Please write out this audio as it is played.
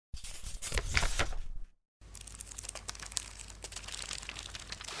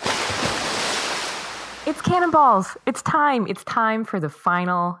It's Cannonballs. It's time. It's time for the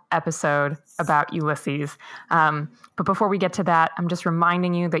final episode about Ulysses. But before we get to that, I'm just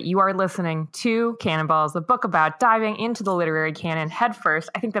reminding you that you are listening to Cannonballs, the book about diving into the literary canon head first.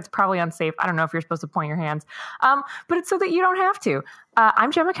 I think that's probably unsafe. I don't know if you're supposed to point your hands, but it's so that you don't have to.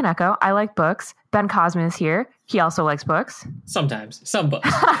 I'm Gemma Kaneko. I like books. Ben Cosman is here. He also likes books. Sometimes. Some books.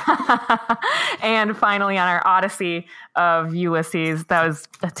 And finally, on our odyssey of Ulysses, that was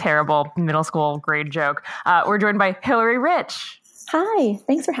a terrible middle school grade joke. We're joined by Hillary Rich. Hi.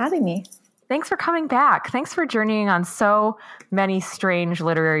 Thanks for having me. Thanks for coming back. Thanks for journeying on so many strange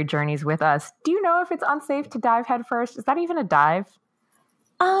literary journeys with us. Do you know if it's unsafe to dive headfirst? Is that even a dive?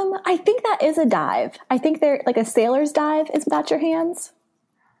 I think that is a dive. I think they're like a sailor's dive is without your hands.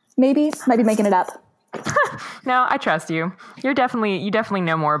 Maybe. Might be making it up. No, I trust you. You definitely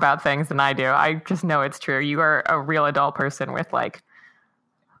know more about things than I do. I just know it's true. You are a real adult person with like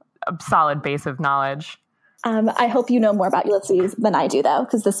a solid base of knowledge. I hope you know more about Ulysses than I do, though,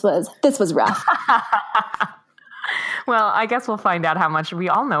 because this was rough. Well, I guess we'll find out how much we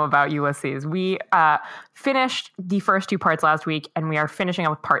all know about Ulysses. We finished the first two parts last week, and we are finishing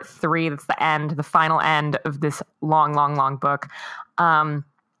up with part 3. That's the final end of this long, long, long book.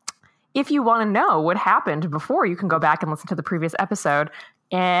 If you want to know what happened before, you can go back and listen to the previous episode.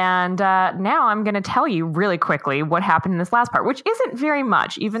 And now I'm going to tell you really quickly what happened in this last part, which isn't very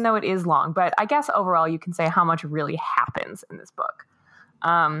much, even though it is long. But I guess overall you can say how much really happens in this book.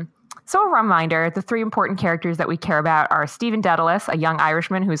 So a reminder, the 3 important characters that we care about are Stephen Dedalus, a young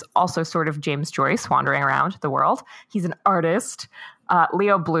Irishman who's also sort of James Joyce wandering around the world. He's an artist.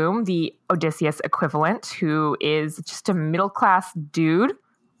 Leo Bloom, the Odysseus equivalent, who is just a middle-class dude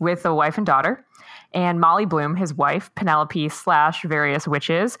with a wife and daughter. And Molly Bloom, his wife, Penelope / various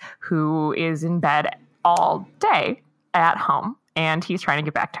witches, who is in bed all day at home, and he's trying to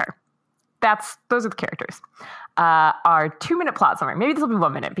get back to her. Those are the characters. Our 2-minute plot summary. Maybe this will be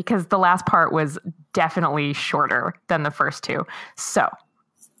 1 minute because the last part was definitely shorter than the first 2. So,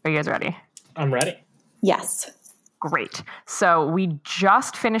 are you guys ready? I'm ready. Yes. Great. So we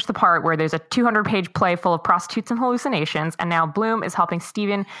just finished the part where there's a 200-page play full of prostitutes and hallucinations, and now Bloom is helping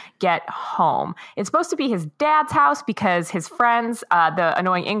Stephen get home. It's supposed to be his dad's house because his friends, the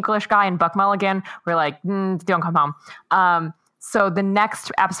annoying English guy and Buck Mulligan, were like, don't come home. So the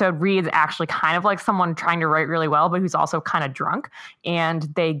next episode reads actually kind of like someone trying to write really well, but who's also kind of drunk.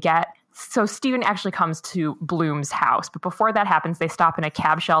 And so Stephen actually comes to Bloom's house. But before that happens, they stop in a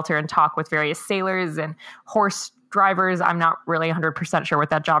cab shelter and talk with various sailors and horse drivers. I'm not really 100% sure what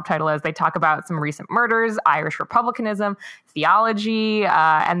that job title is. They talk about some recent murders, Irish republicanism, theology,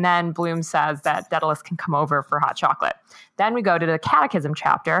 and then Bloom says that Dedalus can come over for hot chocolate. Then we go to the Catechism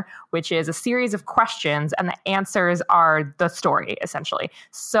chapter, which is a series of questions, and the answers are the story, essentially.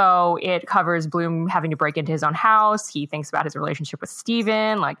 So it covers Bloom having to break into his own house. He thinks about his relationship with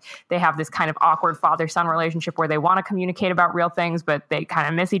Stephen. Like, they have this kind of awkward father-son relationship where they want to communicate about real things, but they kind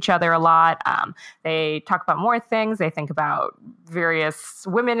of miss each other a lot. They talk about more things. They think about various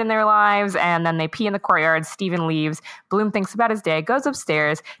women in their lives, and then they pee in the courtyard. Stephen leaves. Bloom thinks about his day, goes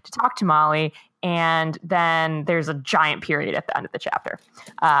upstairs to talk to Molly, and then there's a giant period at the end of the chapter.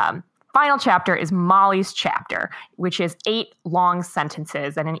 Final chapter is Molly's chapter, which is 8 long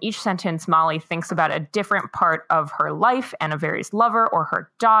sentences. And in each sentence, Molly thinks about a different part of her life and a various lover or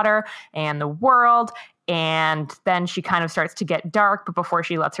her daughter and the world. And then she kind of starts to get dark. But before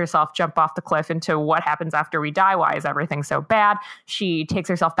she lets herself jump off the cliff into what happens after we die, why is everything so bad, she takes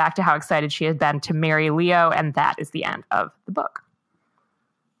herself back to how excited she has been to marry Leo. And that is the end of the book.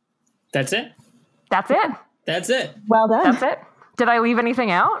 That's it? That's it. That's it. Well done. That's it. Did I leave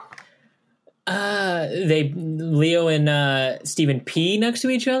anything out? Leo and Stephen pee next to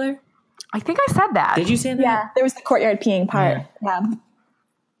each other? I think I said that. Did you say that? Yeah, there was the courtyard peeing part. Yeah.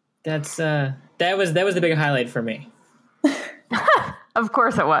 That's that was the big highlight for me. Of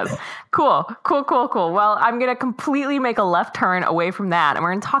course it was. Cool. Well, I'm going to completely make a left turn away from that, and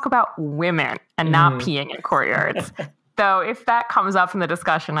we're going to talk about women and not peeing in courtyards. So if that comes up in the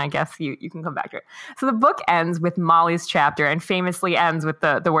discussion, I guess you can come back to it. So the book ends with Molly's chapter and famously ends with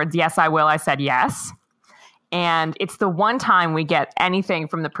the words, "Yes, I will." I said yes. And it's the one time we get anything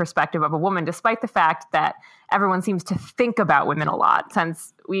from the perspective of a woman, despite the fact that everyone seems to think about women a lot.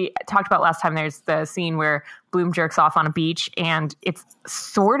 Since we talked about last time, there's the scene where Bloom jerks off on a beach, and it's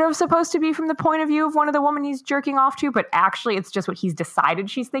sort of supposed to be from the point of view of one of the women he's jerking off to, but actually it's just what he's decided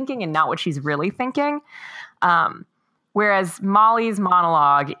she's thinking and not what she's really thinking. Whereas Molly's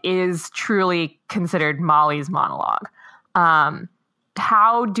monologue is truly considered Molly's monologue.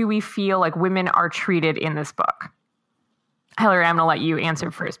 How do we feel like women are treated in this book? Hillary, I'm going to let you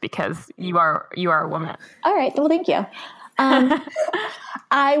answer first because you are a woman. All right. Well, thank you.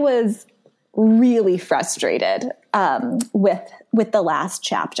 I was really frustrated with the last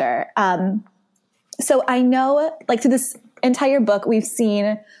chapter. So I know, like, through this entire book, we've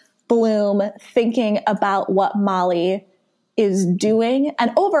seen Bloom thinking about what Molly is doing.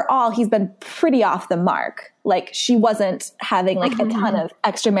 And overall, he's been pretty off the mark. Like, she wasn't having like a ton of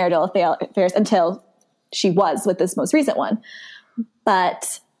extramarital affairs until she was with this most recent one.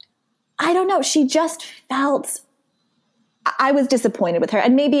 But I don't know. She just felt, I was disappointed with her.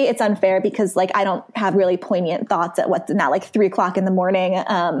 And maybe it's unfair because like, I don't have really poignant thoughts at what's now like 3:00 in the morning.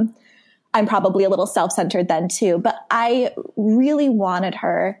 I'm probably a little self-centered then too, but I really wanted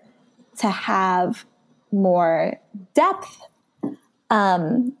her to have more depth.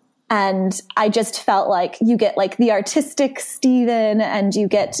 And I just felt like you get like the artistic Stephen and you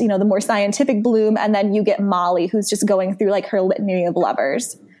get, you know, the more scientific Bloom, and then you get Molly, who's just going through like her litany of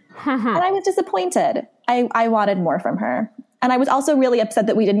lovers. And I was disappointed. I wanted more from her. And I was also really upset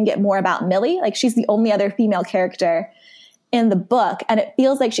that we didn't get more about Millie. Like, she's the only other female character in the book. And it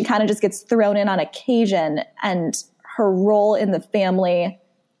feels like she kind of just gets thrown in on occasion, and her role in the family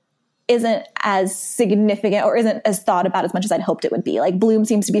isn't as significant or isn't as thought about as much as I'd hoped it would be. Like, Bloom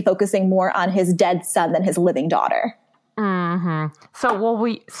seems to be focusing more on his dead son than his living daughter. Mm-hmm.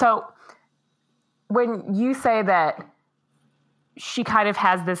 So when you say that she kind of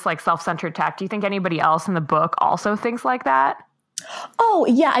has this like self-centered tact, do you think anybody else in the book also thinks like that? Oh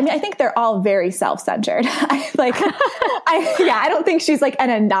yeah. I mean, I think they're all very self-centered. I don't think she's like an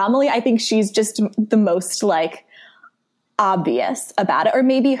anomaly. I think she's just the most like obvious about it. Or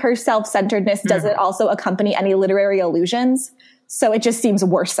maybe her self-centeredness doesn't also accompany any literary allusions. So it just seems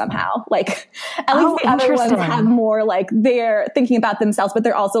worse somehow. Like, at least the other ones have more like, they're thinking about themselves, but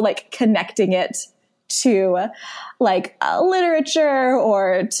they're also like connecting it to like literature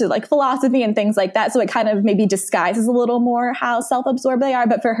or to like philosophy and things like that. So it kind of maybe disguises a little more how self-absorbed they are.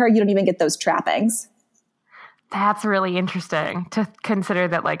 But for her, you don't even get those trappings. That's really interesting to consider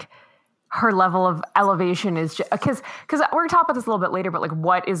that, like, her level of elevation is just because we're going to talk about this a little bit later, but like,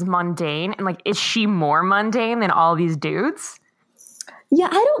 what is mundane? And like, is she more mundane than all these dudes? Yeah,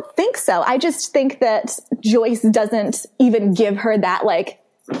 I don't think so. I just think that Joyce doesn't even give her that like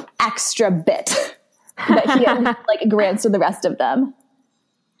extra bit that he like grants to the rest of them.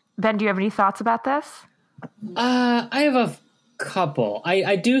 Ben, do you have any thoughts about this? I have a couple.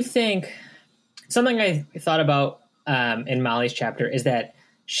 I do think something I thought about in Molly's chapter is that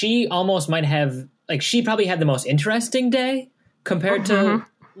she almost might have, like, she probably had the most interesting day compared to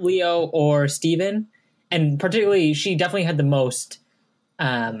Leo or Stephen. And particularly, she definitely had the most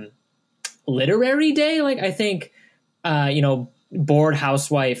literary day. Like, I think, bored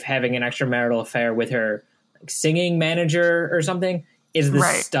housewife having an extramarital affair with her like, singing manager or something is the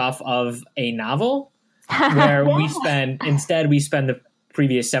stuff of a novel where we spend the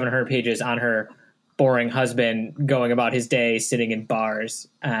previous 700 pages on her boring husband going about his day, sitting in bars,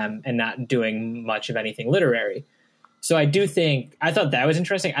 and not doing much of anything literary. So I thought that was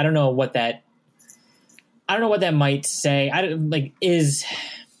interesting. I don't know what that might say.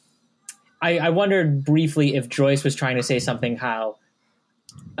 I wondered briefly if Joyce was trying to say something, how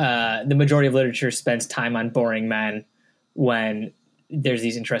the majority of literature spends time on boring men when there's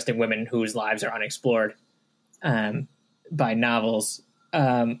these interesting women whose lives are unexplored by novels.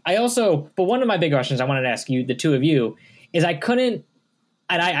 But one of my big questions I wanted to ask you, the two of you, is I couldn't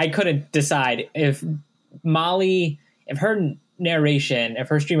decide if Molly, if her narration, if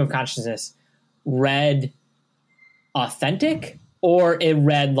her stream of consciousness read authentic or it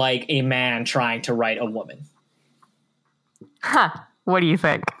read like a man trying to write a woman. What do you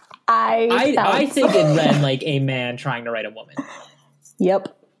think? I think it read like a man trying to write a woman.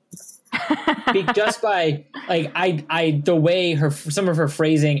 Yep. Just by like the way some of her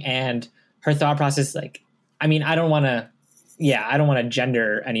phrasing and her thought process, like, I mean, I don't want to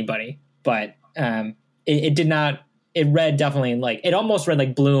gender anybody, but it did not. It read definitely like, it almost read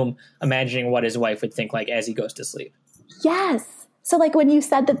like Bloom imagining what his wife would think like as he goes to sleep. Yes. So like when you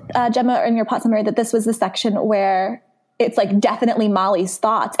said that, Gemma, in your plot summary, that this was the section where it's like definitely Molly's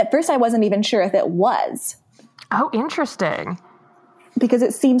thoughts. At first I wasn't even sure if it was. Oh, interesting. Because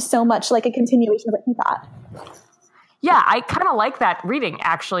it seems so much like a continuation of what he thought. Yeah, I kind of like that reading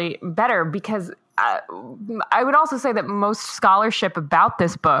actually better because I would also say that most scholarship about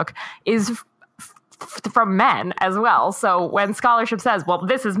this book is from men as well. So when scholarship says, well,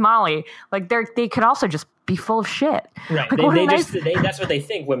 this is Molly, like they could also just be full of shit. Right. Like, That's what they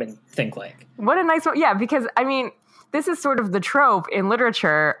think women think like. What a nice one. Yeah, because I mean, this is sort of the trope in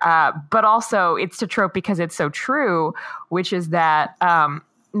literature, but also it's a trope because it's so true, which is that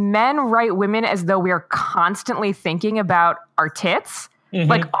men write women as though we are constantly thinking about our tits.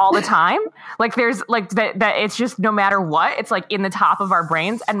 Like all the time. Like there's like that it's just no matter what, it's like in the top of our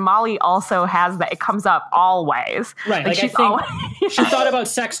brains. And Molly also has that. It comes up always. Right. Like she's I think she thought about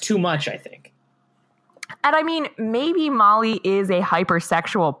sex too much, I think. And I mean, maybe Molly is a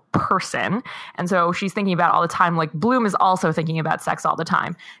hypersexual person. And so she's thinking about it all the time. Like Bloom is also thinking about sex all the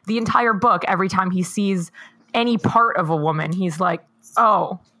time. The entire book, every time he sees any part of a woman, he's like,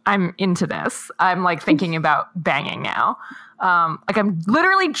 oh, I'm into this. I'm like thinking about banging now. Like I'm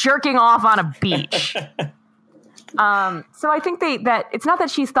literally jerking off on a beach. So I think that it's not that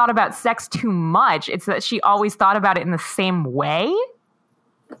she's thought about sex too much. It's that she always thought about it in the same way.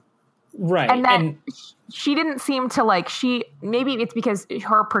 Right. And that she didn't seem to like, maybe it's because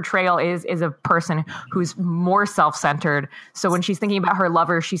her portrayal is a person who's more self-centered. So when she's thinking about her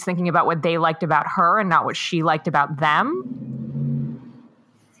lover, she's thinking about what they liked about her and not what she liked about them.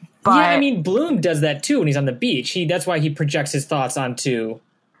 But, yeah, I mean, Bloom does that too when he's on the beach. That's why he projects his thoughts onto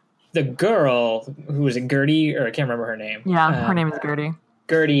the girl, who is it, Gertie? Or I can't remember her name. Yeah, her name is Gertie.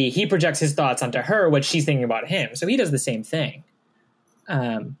 Gertie, he projects his thoughts onto her, what she's thinking about him. So he does the same thing.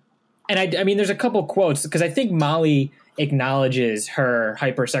 And I mean, there's a couple quotes, because I think Molly acknowledges her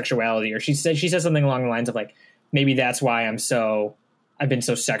hypersexuality, or she says something along the lines of like, maybe that's why I've been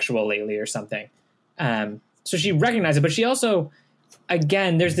so sexual lately or something. So she recognizes it, but she also...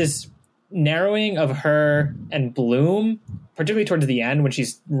 Again, there's this narrowing of her and Bloom, particularly towards the end when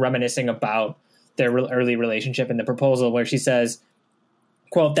she's reminiscing about their early relationship and the proposal, where she says,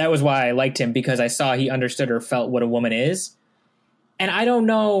 quote, "That was why I liked him, because I saw he understood or felt what a woman is." And I don't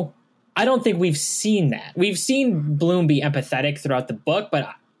know. I don't think we've seen that. We've seen Bloom be empathetic throughout the book, but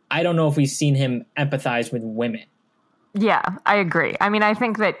I don't know if we've seen him empathize with women. Yeah, I agree. I mean, I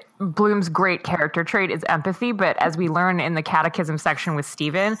think that Bloom's great character trait is empathy, but as we learn in the catechism section with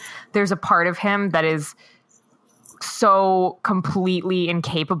Stephen, there's a part of him that is so completely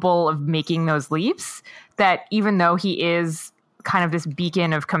incapable of making those leaps that even though he is kind of this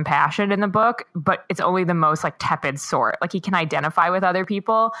beacon of compassion in the book, but it's only the most like tepid sort. Like he can identify with other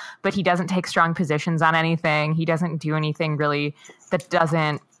people, but he doesn't take strong positions on anything. He doesn't do anything really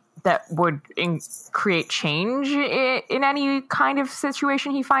that would create change in any kind of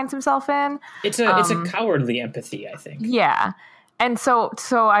situation he finds himself in. It's a cowardly empathy, I think. Yeah. And so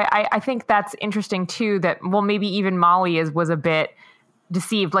I think that's interesting too, that, well, maybe even Molly was a bit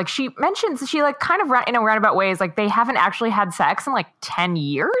deceived. Like she mentions, she like kind of in a roundabout ways, like they haven't actually had sex in like 10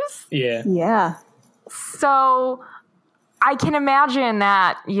 years. Yeah. Yeah. So I can imagine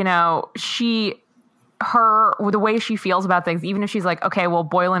that, you know, the way she feels about things, even if she's like, okay, well,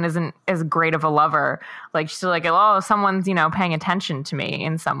 Boylan isn't as great of a lover, like she's like, oh, someone's, you know, paying attention to me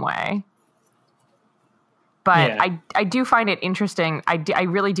in some way. But yeah. I do find it interesting. I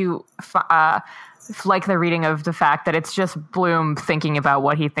really do like the reading of the fact that it's just Bloom thinking about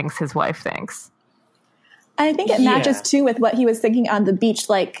what he thinks his wife thinks. I think it matches too with what he was thinking on the beach.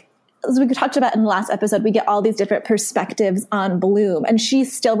 Like, as we talked about in the last episode, we get all these different perspectives on Bloom, and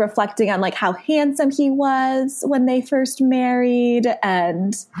she's still reflecting on like how handsome he was when they first married,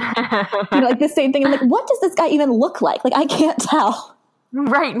 and you know, like the same thing. I'm like, what does this guy even look like? Like, I can't tell.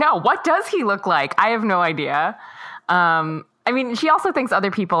 Right? No, what does he look like? I have no idea. I mean, she also thinks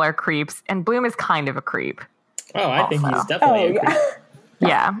other people are creeps, and Bloom is kind of a creep. Oh, I think he's definitely a creep.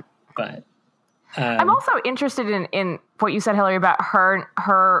 Yeah, but. I'm also interested in what you said, Hillary, about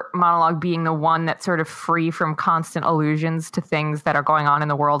her monologue being the one that's sort of free from constant allusions to things that are going on in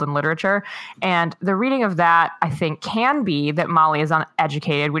the world and literature. And the reading of that, I think, can be that Molly is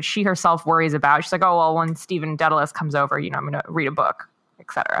uneducated, which she herself worries about. She's like, oh, well, when Stephen Dedalus comes over, you know, I'm going to read a book,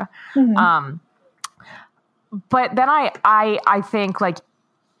 etc. Mm-hmm. But then I think, like,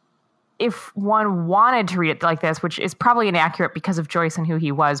 if one wanted to read it like this, which is probably inaccurate because of Joyce and who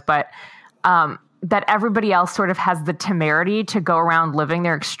he was, but that everybody else sort of has the temerity to go around living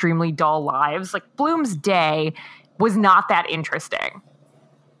their extremely dull lives. Like Bloom's day was not that interesting.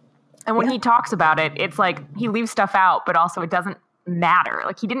 And when he talks about it, it's like he leaves stuff out, but also it doesn't matter.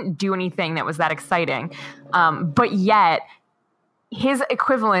 Like he didn't do anything that was that exciting. But yet his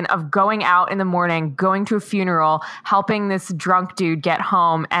equivalent of going out in the morning, going to a funeral, helping this drunk dude get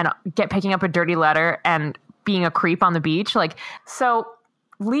home and picking up a dirty letter and being a creep on the beach. Like, so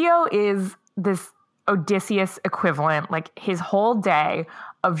Leo is this Odysseus equivalent. Like his whole day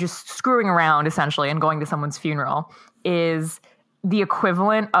of just screwing around essentially and going to someone's funeral is the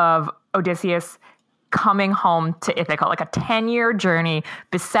equivalent of Odysseus coming home to Ithaca, like a 10-year journey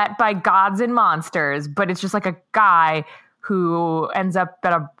beset by gods and monsters, but it's just like a guy who ends up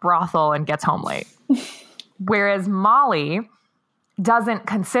at a brothel and gets home late. Whereas Molly doesn't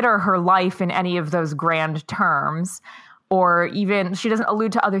consider her life in any of those grand terms, or even she doesn't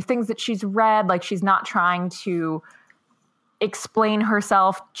allude to other things that she's read. Like, she's not trying to explain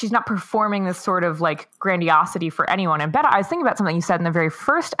herself. She's not performing this sort of like grandiosity for anyone. And Betta, I was thinking about something you said in the very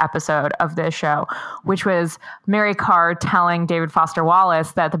first episode of this show, which was Mary Carr telling David Foster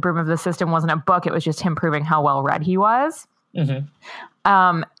Wallace that The Broom of the System wasn't a book. It was just him proving how well read he was.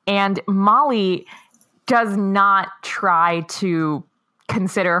 Mm-hmm. And Molly does not try to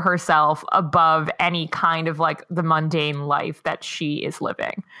consider herself above any kind of like the mundane life that she is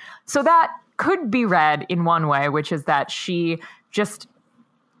living. So that could be read in one way, which is that she just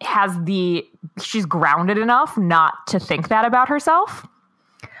she's grounded enough not to think that about herself.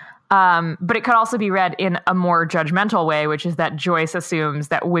 But it could also be read in a more judgmental way, which is that Joyce assumes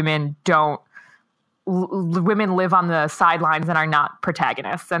that women live on the sidelines and are not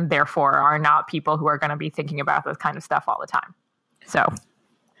protagonists, and therefore are not people who are going to be thinking about this kind of stuff all the time. So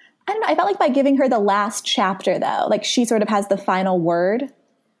I don't know. I felt like by giving her the last chapter, though, like she sort of has the final word,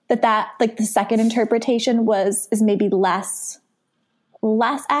 that like the second interpretation is maybe less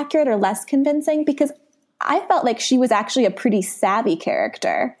accurate or less convincing, because I felt like she was actually a pretty savvy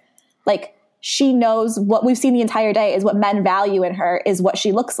character. Like, she knows what we've seen the entire day is what men value in her is what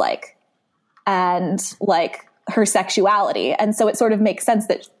she looks like and like her sexuality. And so it sort of makes sense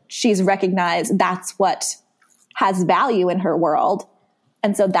that she's recognized that's what has value in her world.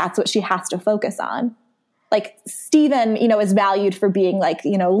 And so that's what she has to focus on. Like, Stephen, is valued for being like,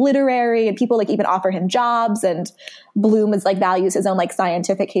 literary, and people like even offer him jobs, and Bloom is like values his own like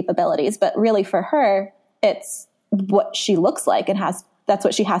scientific capabilities. But really for her, it's what she looks like and that's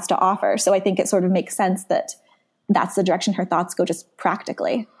what she has to offer. So I think it sort of makes sense that that's the direction her thoughts go, just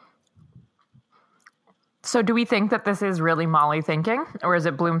practically. So do we think that this is really Molly thinking, or is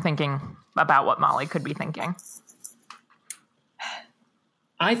it Bloom thinking about what Molly could be thinking?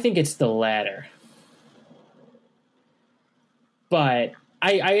 I think it's the latter. But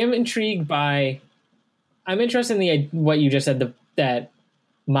I am intrigued by... I'm interested in what you just said, that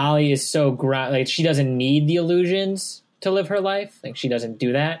Molly is so... like, she doesn't need the illusions to live her life. Like, she doesn't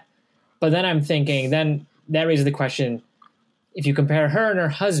do that. But then I'm thinking, then that raises the question, if you compare her and her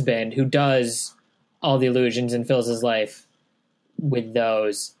husband, who does all the illusions and fills his life with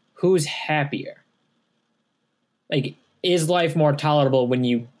those, who's happier? Like, is life more tolerable when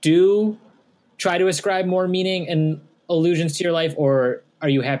you do try to ascribe more meaning and illusions to your life, or are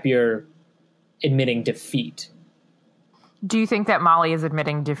you happier admitting defeat? Do you think that Molly is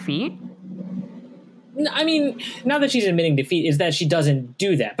admitting defeat? I mean, not that she's admitting defeat, is that she doesn't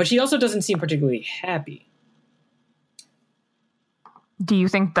do that, but she also doesn't seem particularly happy. Do you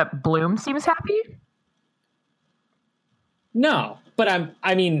think that Bloom seems happy? No, but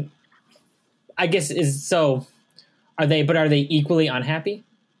I guess are they equally unhappy?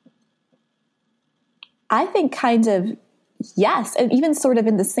 I think kind of yes, and even sort of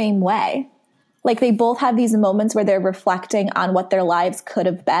in the same way. Like, they both have these moments where they're reflecting on what their lives could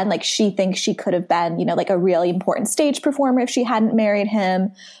have been. Like, she thinks she could have been, like a really important stage performer if she hadn't married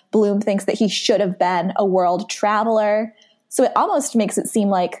him. Bloom thinks that he should have been a world traveler. So it almost makes it seem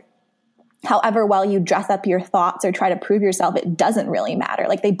like however well you dress up your thoughts or try to prove yourself, it doesn't really matter.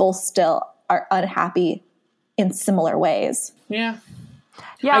 Like, they both still are unhappy in similar ways. Yeah.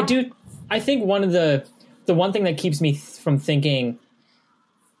 I think the one thing that keeps me from thinking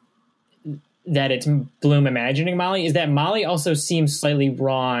that it's Bloom imagining Molly is that Molly also seems slightly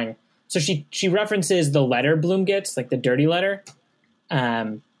wrong. So she references the letter Bloom gets, like the dirty letter.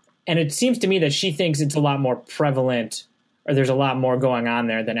 And it seems to me that she thinks it's a lot more prevalent, or there's a lot more going on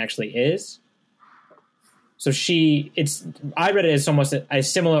there than actually is. So I read it as almost a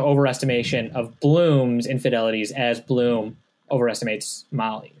similar overestimation of Bloom's infidelities as Bloom overestimates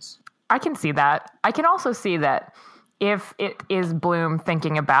Molly's. I can see that. I can also see that if it is Bloom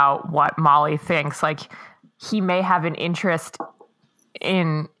thinking about what Molly thinks, like, he may have an interest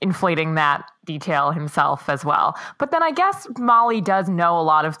in inflating that detail himself as well. But then I guess Molly does know a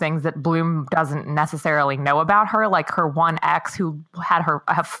lot of things that Bloom doesn't necessarily know about her, like her one ex who had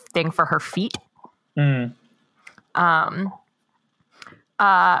a thing for her feet. Mm.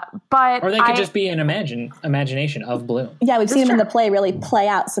 But or they could just be an imagination of Bloom. Yeah, we've seen him in the play really play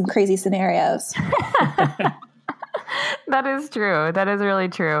out some crazy scenarios. That is true. That is really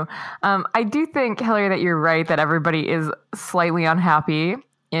true. I do think, Hillary, that you're right, that everybody is slightly unhappy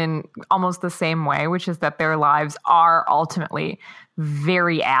in almost the same way, which is that their lives are ultimately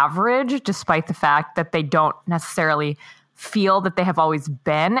very average, despite the fact that they don't necessarily feel that they have always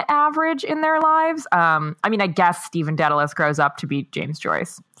been average in their lives. I mean, I guess Stephen Dedalus grows up to be James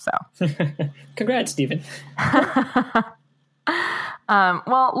Joyce. So congrats, Stephen.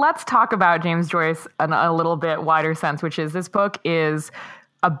 Well, let's talk about James Joyce in a little bit wider sense, which is this book is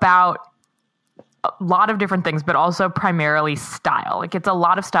about a lot of different things, but also primarily style. Like, it's a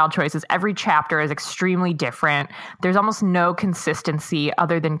lot of style choices. Every chapter is extremely different. There's almost no consistency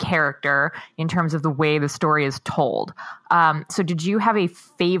other than character in terms of the way the story is told. So did you have a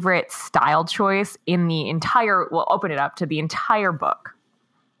favorite style choice in the entire, we'll open it up to the entire book.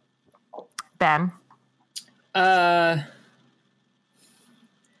 Ben? It's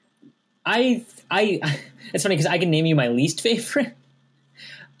funny because I can name you my least favorite.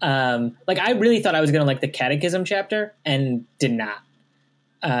 Like, I really thought I was going to like the catechism chapter and did not.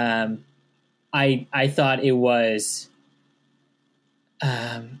 I thought it was,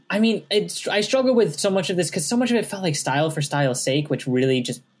 I mean, I struggle with so much of this because so much of it felt like style for style's sake, which really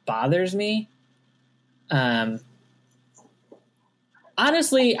just bothers me.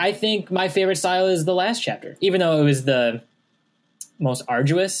 Honestly, I think my favorite style is the last chapter, even though it was the most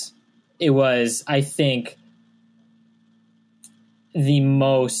arduous. It was, I think, the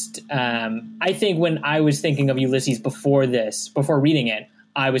most, I think when I was thinking of Ulysses before reading it,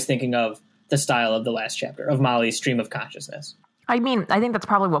 I was thinking of the style of the last chapter, of Molly's stream of consciousness. I mean, I think that's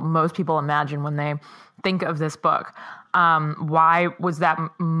probably what most people imagine when they think of this book. Why was that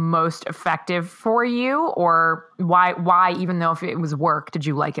most effective for you? Or why, even though if it was work, did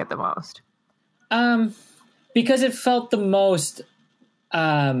you like it the most? Because it felt the most,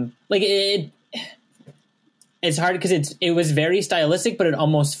 like it's hard because it was very stylistic, but it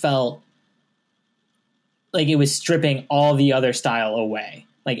almost felt like it was stripping all the other style away.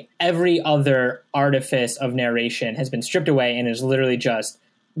 Like, every other artifice of narration has been stripped away and is literally just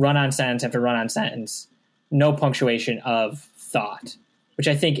run-on sentence after run-on sentence, no punctuation of thought, which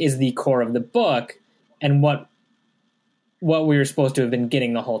I think is the core of the book and what we were supposed to have been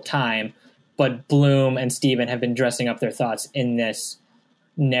getting the whole time. But Bloom and Stephen have been dressing up their thoughts in this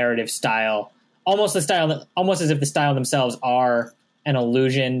narrative style, almost as if the style themselves are an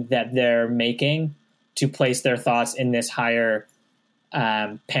illusion that they're making to place their thoughts in this higher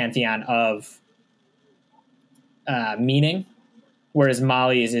pantheon of meaning, whereas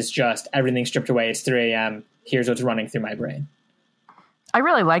Molly's is just everything stripped away. It's 3 a.m. Here's what's running through my brain. I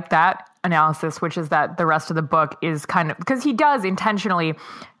really like that analysis, which is that the rest of the book is kind of, because he does intentionally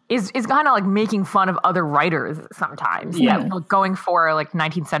is kind of like making fun of other writers sometimes. Yeah. Going for like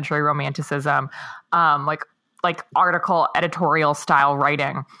 19th century romanticism, like article editorial style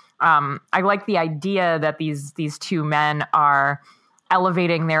writing. I like the idea that these two men are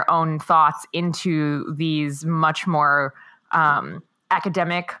elevating their own thoughts into these much more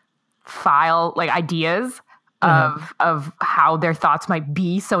academic file like ideas of how their thoughts might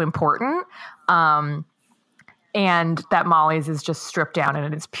be so important. And that Molly's is just stripped down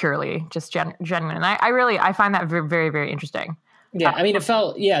and it's purely just genuine. And I find that very, very, very interesting. Yeah. I mean, it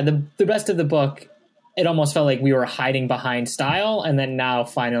felt, the rest of the book, it almost felt like we were hiding behind style. And then now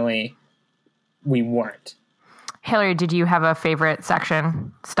finally we weren't. Hillary, did you have a favorite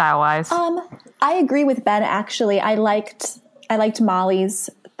section style wise? I agree with Ben. Actually, I liked Molly's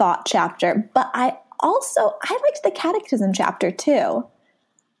thought chapter, but I liked the catechism chapter too.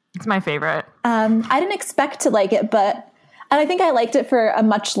 It's my favorite. I didn't expect to like it, and I think I liked it for a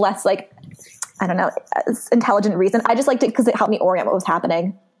much less intelligent reason. I just liked it because it helped me orient what was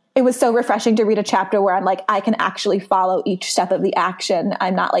happening. It was so refreshing to read a chapter where I'm like, I can actually follow each step of the action.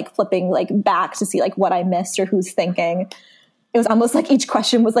 I'm not like flipping like back to see like what I missed or who's thinking. It was almost like each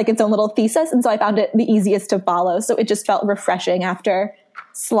question was like its own little thesis. And so I found it the easiest to follow. So it just felt refreshing after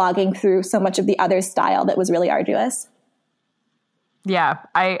slogging through so much of the other style that was really arduous. Yeah,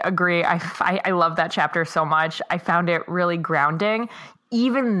 I agree. I love that chapter so much. I found it really grounding,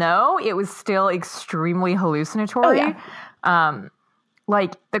 even though it was still extremely hallucinatory. Oh, yeah.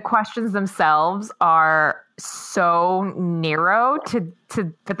 Like, the questions themselves are so narrow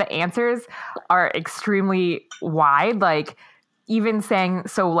but the answers are extremely wide. Like, even saying,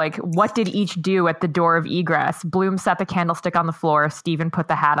 so like, what did each do at the door of egress? Bloom set the candlestick on the floor. Stephen put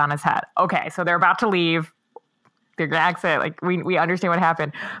the hat on his head. Okay, so they're about to leave. They're gonna exit. Like, we understand what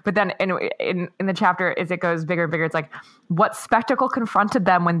happened. But then in the chapter, as it goes bigger and bigger, it's like, what spectacle confronted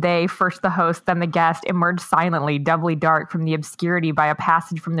them when they, first the host, then the guest, emerged silently, doubly dark from the obscurity by a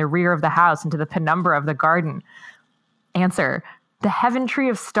passage from the rear of the house into the penumbra of the garden? Answer: the heaven tree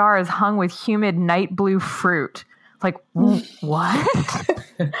of stars hung with humid night blue fruit. Like, what?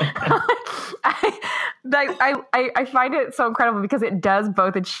 I find it so incredible because it does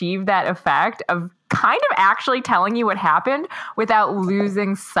both achieve that effect of kind of actually telling you what happened without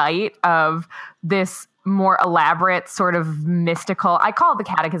losing sight of this more elaborate sort of mystical, I call it the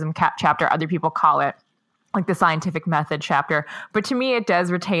catechism chapter. Other people call it like the scientific method chapter. But to me, it does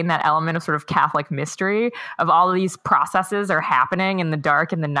retain that element of sort of Catholic mystery of all of these processes are happening in the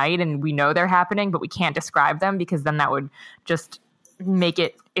dark in the night, and we know they're happening, but we can't describe them because then that would just make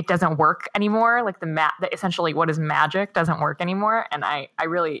it doesn't work anymore. Like essentially what is magic doesn't work anymore. And I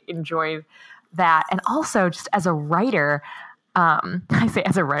really enjoy that. And also just as a writer, I say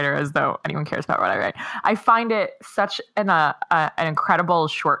as a writer as though anyone cares about what I write. I find it such an incredible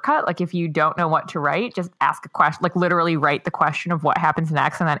shortcut. Like if you don't know what to write, just ask a question, like literally write the question of what happens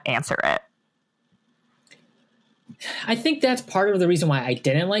next and then answer it. I think that's part of the reason why I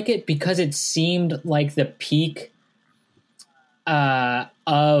didn't like it, because it seemed like the peak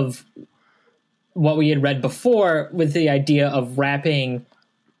of what we had read before, with the idea of wrapping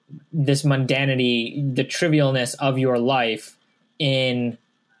this mundanity, the trivialness of your life, in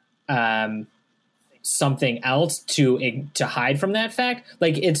something else to hide from that fact.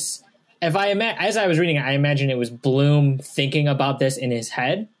 Like it's, as I was reading it, I imagine it was Bloom thinking about this in his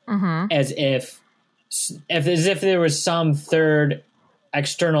head, as if there was some third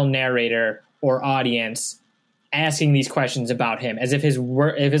external narrator or audience asking these questions about him, as if his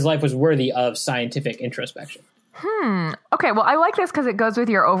life was worthy of scientific introspection. Okay, well, I like this because it goes with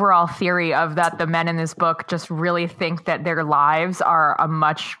your overall theory of that the men in this book just really think that their lives are a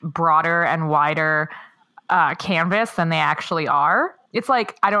much broader and wider canvas than they actually are. It's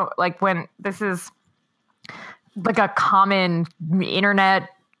like, I don't like when this is like a common internet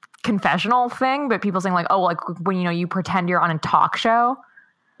confessional thing, but people saying like, oh, like when, you pretend you're on a talk show.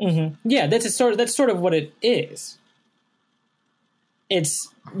 Mm-hmm. Yeah, that's sort of what it is. It's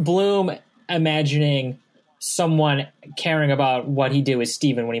Bloom imagining someone caring about what he did with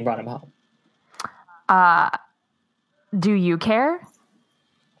Stephen when he brought him home. Do you care?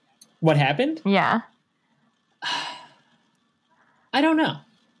 What happened? Yeah. I don't know.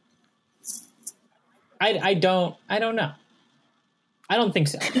 I don't know. I don't think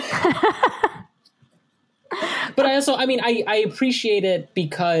so. But I appreciate it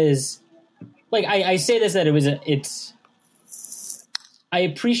because, like, I say this, that I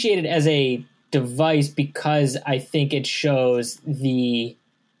appreciate it as a device because I think it shows the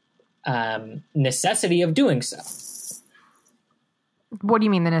necessity of doing so. What do you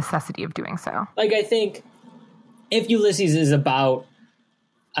mean the necessity of doing so? Like, I think if Ulysses is about,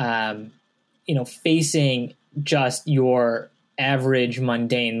 facing just your average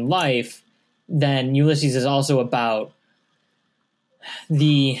mundane life, then Ulysses is also about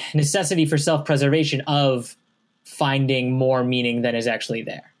the necessity for self-preservation of finding more meaning than is actually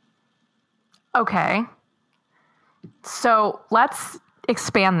there. Okay. So let's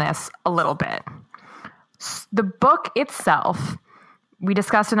expand this a little bit. The book itself, we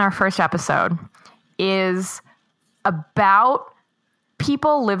discussed in our first episode, is about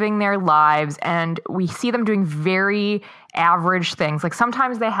people living their lives, and we see them doing very average things. Like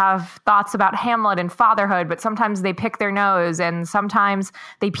sometimes they have thoughts about Hamlet and fatherhood, but sometimes they pick their nose, and sometimes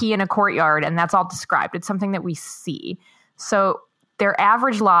they pee in a courtyard, and that's all described. It's something that we see. So their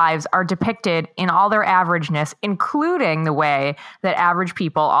average lives are depicted in all their averageness, including the way that average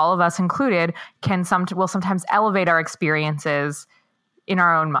people, all of us included, will sometimes elevate our experiences in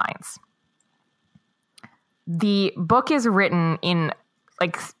our own minds. The book is written in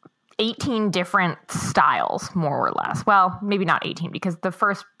like 18 different styles, more or less. Well, maybe not 18, because the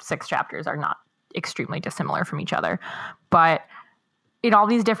first 6 chapters are not extremely dissimilar from each other, but in all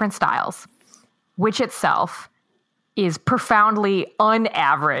these different styles, which itself is profoundly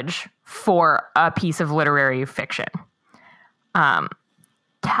unaverage for a piece of literary fiction.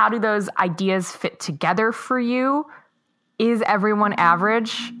 How do those ideas fit together for you? Is everyone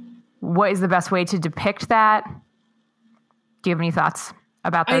average? What is the best way to depict that? Do you have any thoughts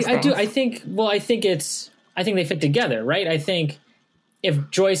about those things? I do. I think they fit together, right? I think if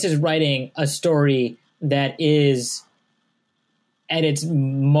Joyce is writing a story that is at its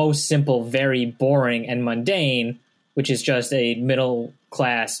most simple, very boring and mundane, which is just a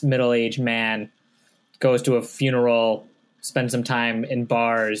middle-class, middle-aged man goes to a funeral, spends some time in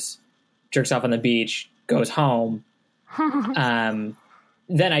bars, jerks off on the beach, goes home,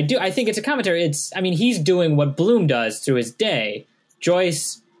 then I think it's a commentary. He's doing what Bloom does through his day.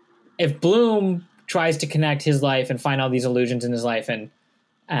 Joyce, if Bloom tries to connect his life and find all these illusions in his life and,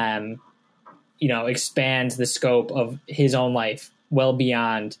 expands the scope of his own life well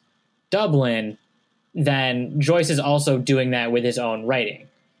beyond Dublin, then Joyce is also doing that with his own writing.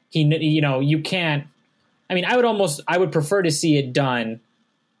 You can't. I mean, I would prefer to see it done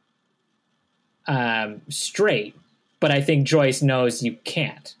straight, but I think Joyce knows you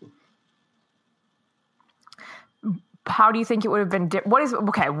can't. How do you think it would have been?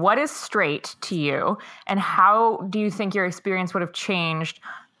 What is straight to you, and how do you think your experience would have changed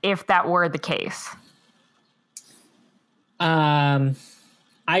if that were the case? I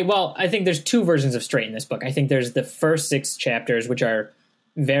think there's two versions of straight in this book. I think there's the first 6 chapters, which are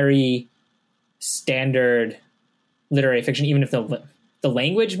very standard literary fiction, even if the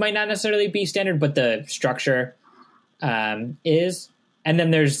language might not necessarily be standard, but the structure is. And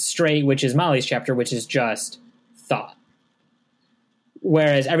then there's straight, which is Molly's chapter, which is just thought.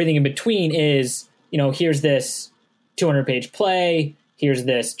 Whereas everything in between is, here's this 200-page play, here's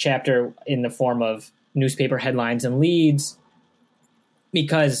this chapter in the form of newspaper headlines and leads.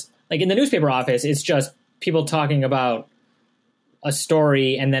 Because, like, in the newspaper office, it's just people talking about a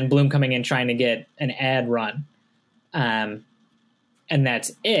story and then Bloom coming in trying to get an ad run. And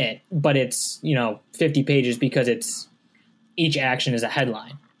that's it. But it's, 50 pages because each action is a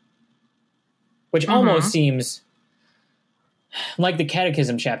headline. Which almost seems like the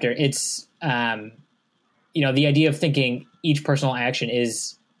Catechism chapter. It's, the idea of thinking each personal action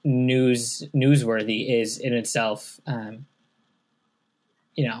is newsworthy is in itself,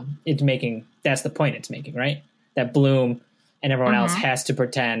 that's the point it's making, right? That Bloom and everyone else has to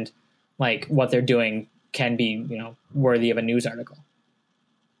pretend like what they're doing can be, worthy of a news article.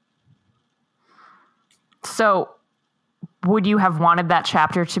 So would you have wanted that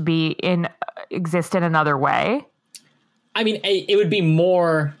chapter to exist in another way? I mean, it would be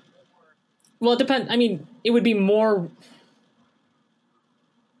more, well, it depends. I mean, it would be more,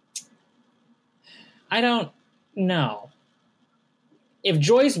 I don't know. It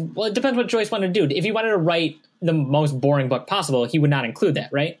depends what Joyce wanted to do. If he wanted to write the most boring book possible, he would not include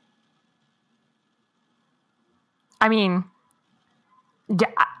that, right? I mean,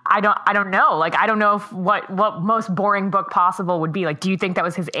 I don't know. Like, I don't know what most boring book possible would be. Like, do you think that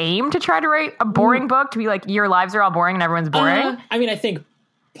was his aim to try to write a boring book, to be like, your lives are all boring and everyone's boring? I mean, I think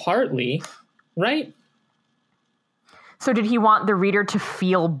partly, right? So did he want the reader to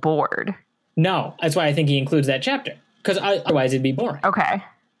feel bored? No, that's why I think he includes that chapter. Because otherwise it'd be boring. Okay.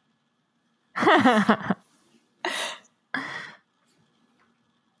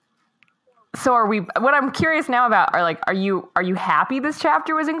 So what I'm curious now about are you happy this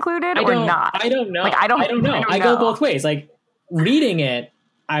chapter was included or not? I don't know. Like, I don't know. I go both ways. Like, reading it,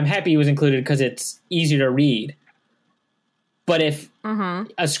 I'm happy it was included because it's easier to read. But if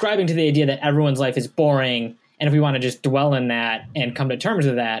ascribing to the idea that everyone's life is boring, and if we want to just dwell in that and come to terms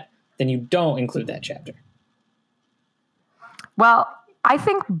with that, then you don't include that chapter. Well, I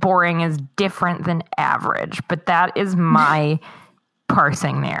think boring is different than average, but that is my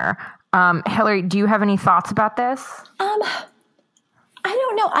parsing there. Hillary, do you have any thoughts about this? I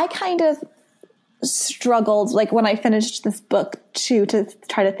don't know. I kind of struggled, like, when I finished this book too, to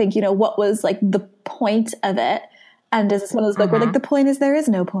try to think, what was like the point of it. And is this one of those books where like the point is there is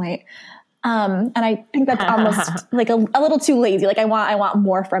no point. And I think that's almost like a little too lazy. Like, I want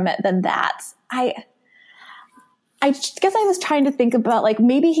more from it than that. I guess I was trying to think about, like,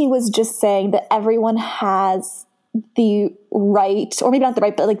 maybe he was just saying that everyone has the right, or maybe not the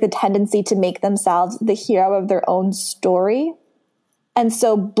right, but like the tendency to make themselves the hero of their own story. And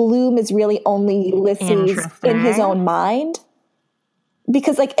so Bloom is really only Ulysses in his own mind.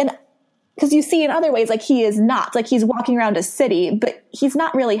 Because you see in other ways, like, he is not, like, he's walking around a city, but he's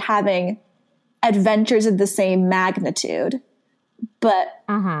not really having adventures of the same magnitude. But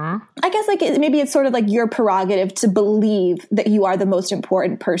I guess, like, maybe it's sort of like your prerogative to believe that you are the most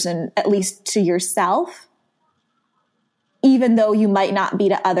important person, at least to yourself, even though you might not be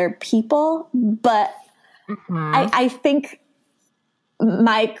to other people. But I think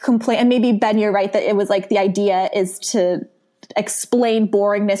my complaint, and maybe Ben, you're right, that it was like the idea is to explain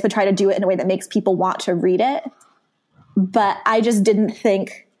boringness, but try to do it in a way that makes people want to read it. But I just didn't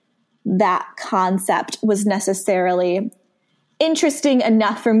think that concept was necessarily interesting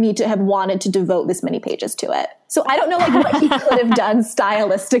enough for me to have wanted to devote this many pages to it. So I don't know, like, what he could have done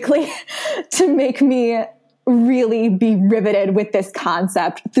stylistically to make me really be riveted with this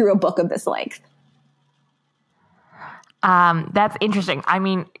concept through a book of this length. That's interesting. I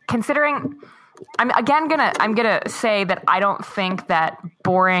mean, considering, I'm gonna say that I don't think that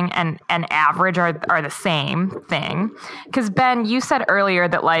boring and average are the same thing. Because Ben, you said earlier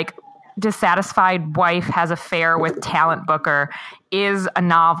that, like, Dissatisfied Wife Has Affair with Talent Booker is a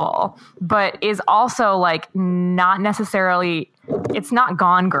novel, but is also, like, not necessarily it's not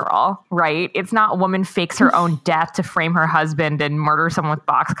Gone Girl, right? It's not a woman fakes her own death to frame her husband and murder someone with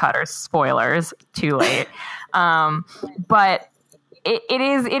box cutters. Spoilers, too late. But it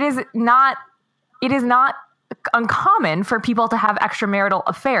is not uncommon for people to have extramarital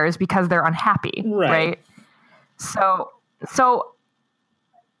affairs because they're unhappy, right? So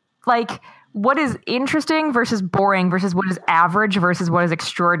like, what is interesting versus boring versus what is average versus what is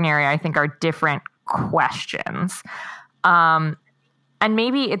extraordinary, I think, are different questions. And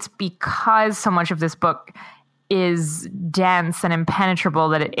maybe it's because so much of this book is dense and impenetrable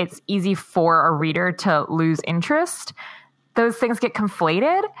that it's easy for a reader to lose interest. Those things get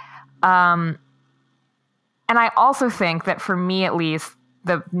conflated. And I also think that, for me at least,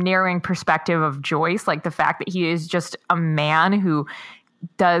 the narrowing perspective of Joyce, like the fact that he is just a man who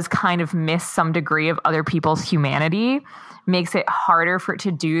does kind of miss some degree of other people's humanity, makes it harder for it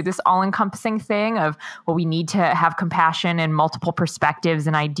to do this all-encompassing thing of, well, we need to have compassion and multiple perspectives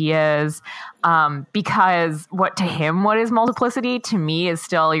and ideas, because what is multiplicity to me is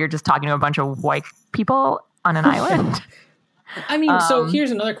still, you're just talking to a bunch of white people on an island. I mean, so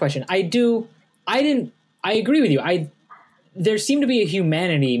here's another question. I agree with you. There seemed to be a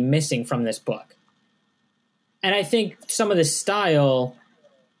humanity missing from this book. And I think some of the style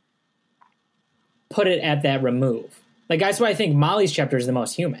put it at that remove. Like, that's why I think Molly's chapter is the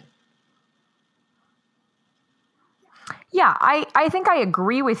most human. Yeah, I think I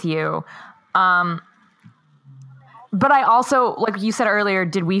agree with you. But I also, like you said earlier,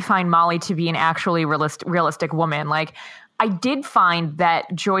 did we find Molly to be an actually realistic woman? Like, I did find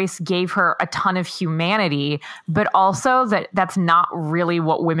that Joyce gave her a ton of humanity, but also that's not really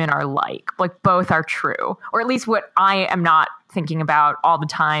what women are like. Like, both are true, or at least what I am not thinking about all the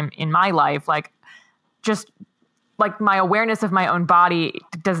time in my life. Like, just like my awareness of my own body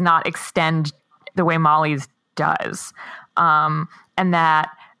does not extend the way Molly's does. And that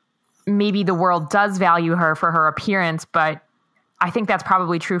maybe the world does value her for her appearance, but I think that's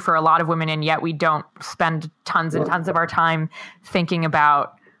probably true for a lot of women, and yet we don't spend tons and tons of our time thinking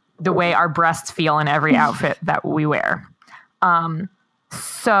about the way our breasts feel in every outfit that we wear.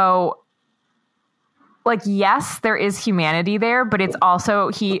 So, like, yes, there is humanity there, but it's also,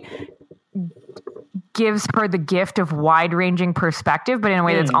 he gives her the gift of wide-ranging perspective, but in a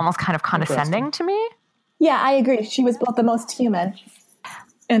way that's almost kind of condescending to me. Yeah, I agree. She was both the most human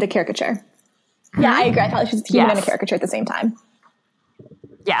and a caricature. Yeah, I agree. I thought she was human and a caricature at the same time.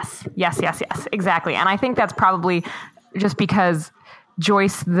 Yes, exactly. And I think that's probably just because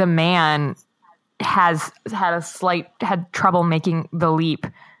Joyce, the man, had trouble making the leap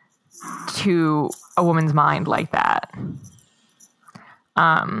to a woman's mind like that.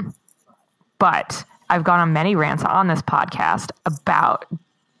 But I've gone on many rants on this podcast about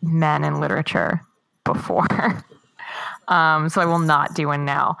men in literature before. So I will not do one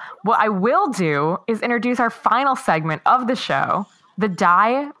now. What I will do is introduce our final segment of the show, the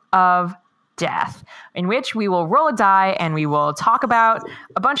Die of Death, in which we will roll a die and we will talk about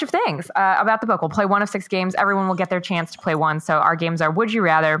a bunch of things about the book. We'll play one of 6 games. Everyone will get their chance to play one. So our games are Would You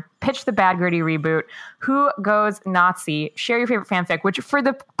Rather, Pitch the Bad Gritty Reboot, Who Goes Nazi, Share Your Favorite Fanfic, which for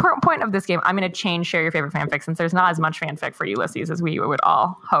the point of this game, I'm going to change Share Your Favorite Fanfic since there's not as much fanfic for Ulysses as we would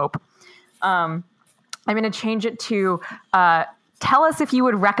all hope. I'm going to change it to tell us if you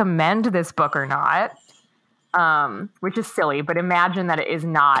would recommend this book or not. Which is silly, but imagine that it is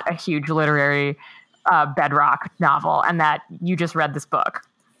not a huge literary bedrock novel and that you just read this book.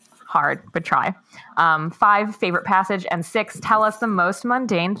 Hard, but try. 5, favorite passage, and 6, tell us the most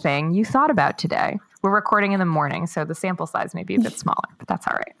mundane thing you thought about today. We're recording in the morning, so the sample size may be a bit smaller, but that's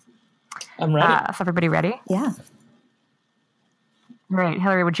all right. I'm ready. Is everybody ready? Yeah. All right,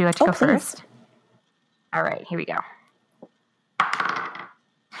 Hillary, would you like to go please. first? All right, here we go.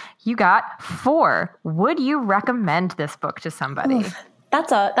 You got 4. Would you recommend this book to somebody? Oof,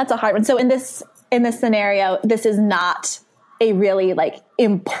 that's a hard one. So in this scenario, this is not a really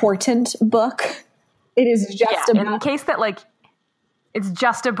important book. It is just a book. In the case that it's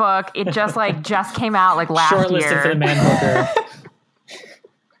just a book. It just just came out last year. Shortlisted for the Man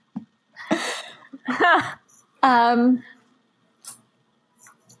Booker.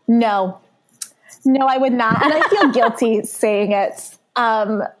 No, I would not. And I feel guilty saying it.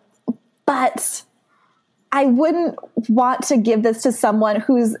 But I wouldn't want to give this to someone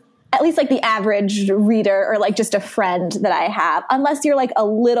who's at least the average reader or just a friend that I have, unless you're a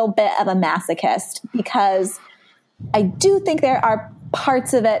little bit of a masochist, because I do think there are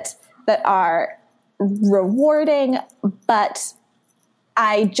parts of it that are rewarding, but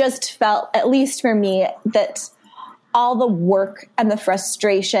I just felt, at least for me, that all the work and the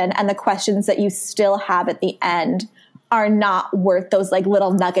frustration and the questions that you still have at the end are not worth those like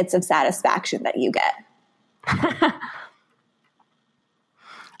little nuggets of satisfaction that you get.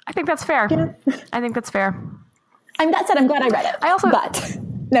 I think that's fair. I think that's fair. That said, I'm glad I read it. But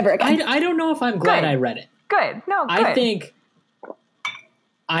never again. I don't know if I'm glad I read it. Good. No, good. I think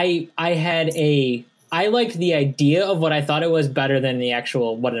I liked the idea of what I thought it was better than the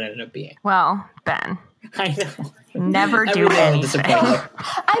actual what it ended up being. Well, Ben. I know. Never do anything.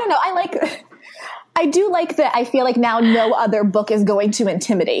 I don't know. I do like that. I feel like now no other book is going to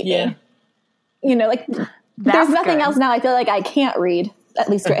intimidate me. You know, like there's nothing else now I feel like I can't read, at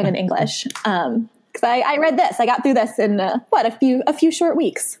least written in English. Because I read this. I got through this in, a few short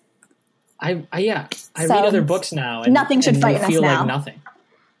weeks. I read other books now. And, nothing should frighten us now. Feel like nothing.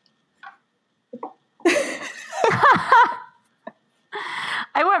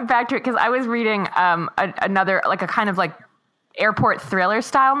 I went back to it because I was reading another, like a kind of like airport thriller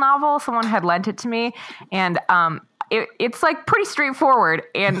style novel. Someone had lent it to me, and it's like pretty straightforward,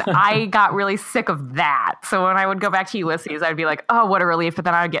 and I got really sick of that. So when I would go back to Ulysses, I'd be like, oh, what a relief, but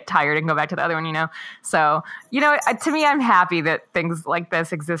then I would get tired and go back to the other one, you know? So, you know, to me, I'm happy that things like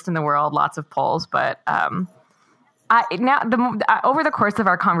this exist in the world, lots of polls, but over the course of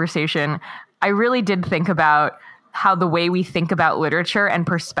our conversation, I really did think about how the way we think about literature and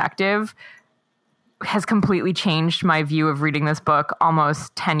perspective has completely changed my view of reading this book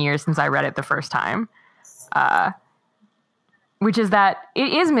almost 10 years since I read it the first time. Which is that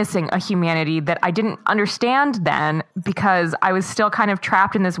it is missing a humanity that I didn't understand then, because I was still kind of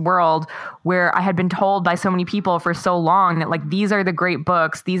trapped in this world where I had been told by so many people for so long that like, these are the great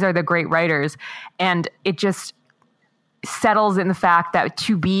books, these are the great writers. And it just settles in the fact that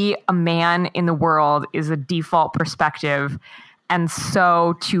to be a man in the world is a default perspective. And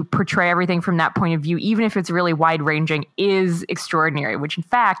so to portray everything from that point of view, even if it's really wide ranging, is extraordinary, which in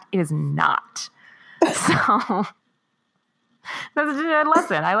fact it is not. So that's a good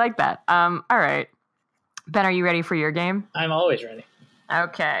lesson. I like that. All right. Ben, are you ready for your game? I'm always ready.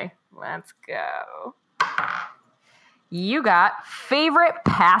 Okay, let's go. You got favorite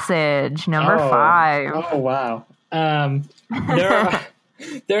passage, number 5. Oh, wow. There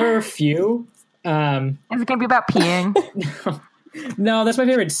are a few. Is it going to be about peeing? No, that's my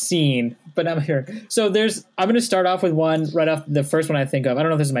favorite scene, but I'm here. So I'm going to start off with one right off the first one I think of. I don't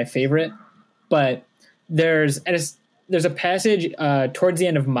know if this is my favorite, but there's a passage towards the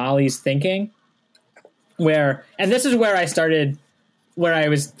end of Molly's thinking and this is where I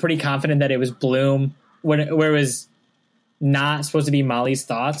was pretty confident that it was Bloom, where it was not supposed to be Molly's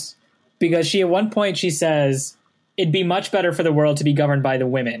thoughts, because at one point she says, it'd be much better for the world to be governed by the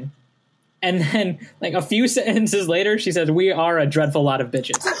women. And then like a few sentences later, she says, we are a dreadful lot of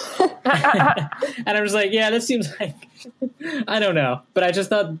bitches. And I was like, yeah, that seems like, I don't know. But I just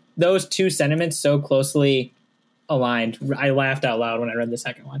thought those two sentiments so closely aligned. I laughed out loud when I read the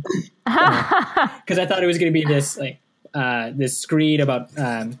second one. Because I thought it was going to be this like this screed about,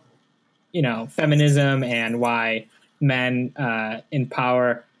 feminism and why men in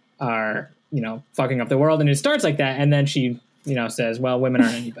power are, fucking up the world. And it starts like that. And then she, says, well, women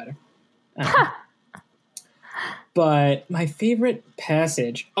aren't any better. But my favorite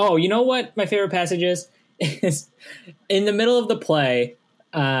passage. Oh, you know what my favorite passage is in the middle of the play.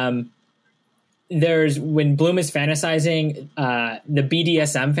 There's when Bloom is fantasizing the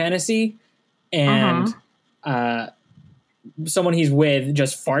BDSM fantasy, and someone he's with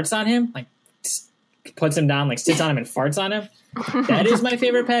just farts on him, like puts him down, like sits on him and farts on him. That is my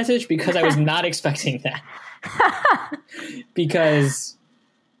favorite passage because I was not expecting that. Because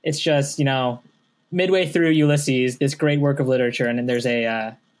it's just, midway through Ulysses, this great work of literature, and then there's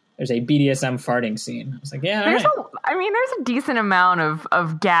a BDSM farting scene. I was like, yeah, there's a decent amount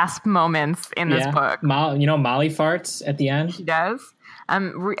of gasp moments in this book. Molly farts at the end. She does.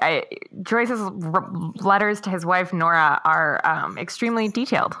 Joyce's letters to his wife Nora are extremely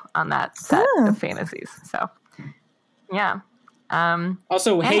detailed on that set of fantasies. So, yeah.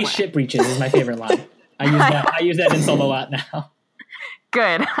 Also, anyway. Hey, shit breeches is my favorite line. I use that insult a lot now.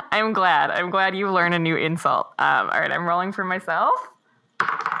 Good. I'm glad you learned a new insult. All right, I'm rolling for myself.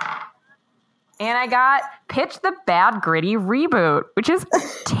 And I got Pitch the Bad Gritty Reboot, which is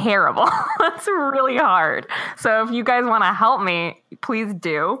terrible. That's really hard. So if you guys want to help me, please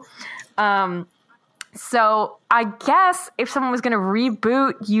do. So I guess if someone was going to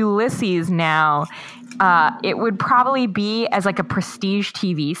reboot Ulysses now, it would probably be as like a prestige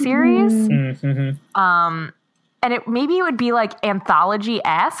TV series. Mm-hmm. And maybe it would be like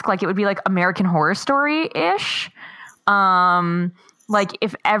anthology-esque, like it would be like American Horror Story-ish. Like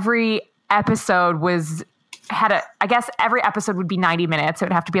if every episode was I guess every episode would be 90 minutes. It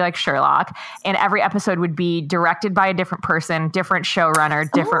would have to be like Sherlock. And every episode would be directed by a different person, different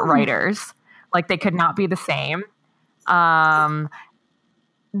showrunner, different writers. Like they could not be the same.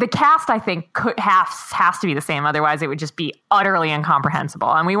 The cast, I think, has to be the same. Otherwise, it would just be utterly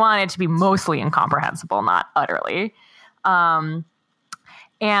incomprehensible. And we want it to be mostly incomprehensible, not utterly. And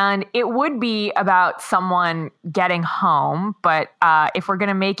it would be about someone getting home. But if we're going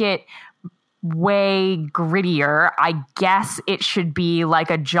to make it way grittier, I guess it should be like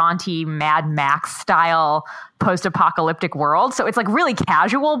a jaunty Mad Max style post-apocalyptic world. So it's like really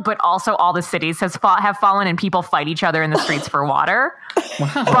casual, but also all the cities have fallen and people fight each other in the streets for water.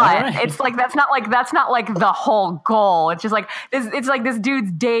 Wow, but right. it's like that's not like the whole goal. It's just like it's like this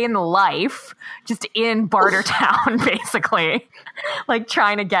dude's day in the life just in Bartertown, basically, like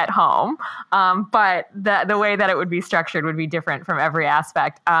trying to get home. But the way that it would be structured would be different from every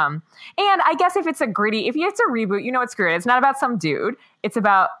aspect. And I guess if it's a reboot, you know, it's great. It's not about some dude. It's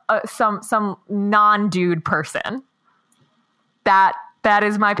about some non-dude person. That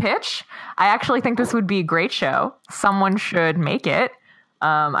is my pitch. I actually think this would be a great show. Someone should make it.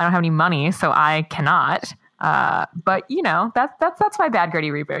 I don't have any money, so I cannot. But you know, that's my bad gritty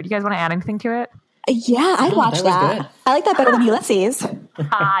reboot. You guys want to add anything to it? Yeah, I'd watch that. Good. I like that better than Ulysses.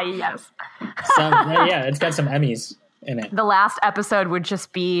 Yes. It's got some Emmys in it. The last episode would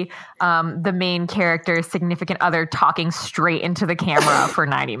just be the main character's significant other talking straight into the camera for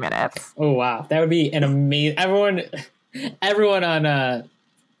 90 minutes. Oh wow, that would be an amazing. Everyone on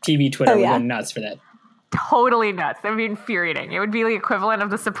TV Twitter would go nuts for that. Totally nuts. That would be infuriating. It would be the equivalent of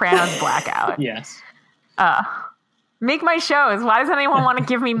the Sopranos blackout. Yes. Make my shows. Why does anyone want to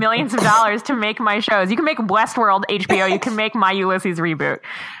give me millions of dollars to make my shows? You can make Westworld HBO. You can make my Ulysses reboot.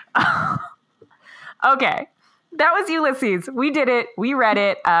 Okay. That was Ulysses. We did it. We read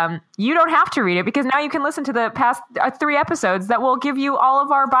it. You don't have to read it because now you can listen to the past 3 episodes that will give you all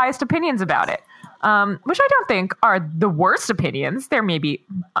of our biased opinions about it. Which I don't think are the worst opinions. There may be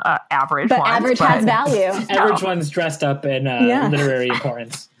average but ones. Average has value. Average one's dressed up in literary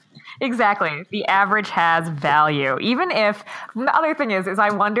importance. Exactly. The average has value. Even if the other thing is I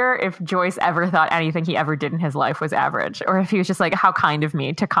wonder if Joyce ever thought anything he ever did in his life was average, or if he was just like, how kind of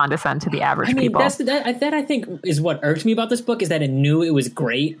me to condescend to the average people. That I think is what irked me about this book, is that it knew it was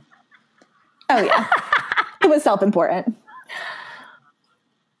great. Oh yeah. It was self-important.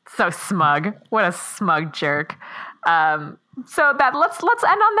 So smug. What a smug jerk. So that let's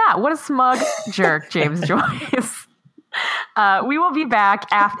end on that. What a smug jerk, James Joyce. We will be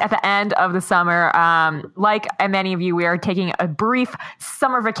back at the end of the summer. Like many of you, we are taking a brief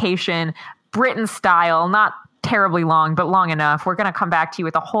summer vacation, Britain style, not terribly long, but long enough. We're going to come back to you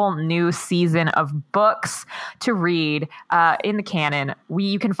with a whole new season of books to read in the canon.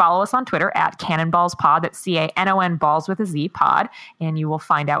 You can follow us on Twitter at CannonBallsPod. That's CANON balls with a Z pod. And you will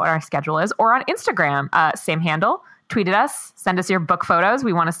find out what our schedule is. Or on Instagram, same handle. Tweet at us. Send us your book photos.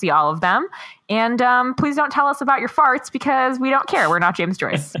 We want to see all of them. And please don't tell us about your farts because we don't care. We're not James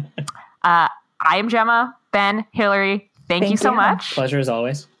Joyce. I am Gemma, Ben, Hillary. Thank you so much. Pleasure as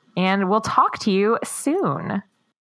always. And we'll talk to you soon.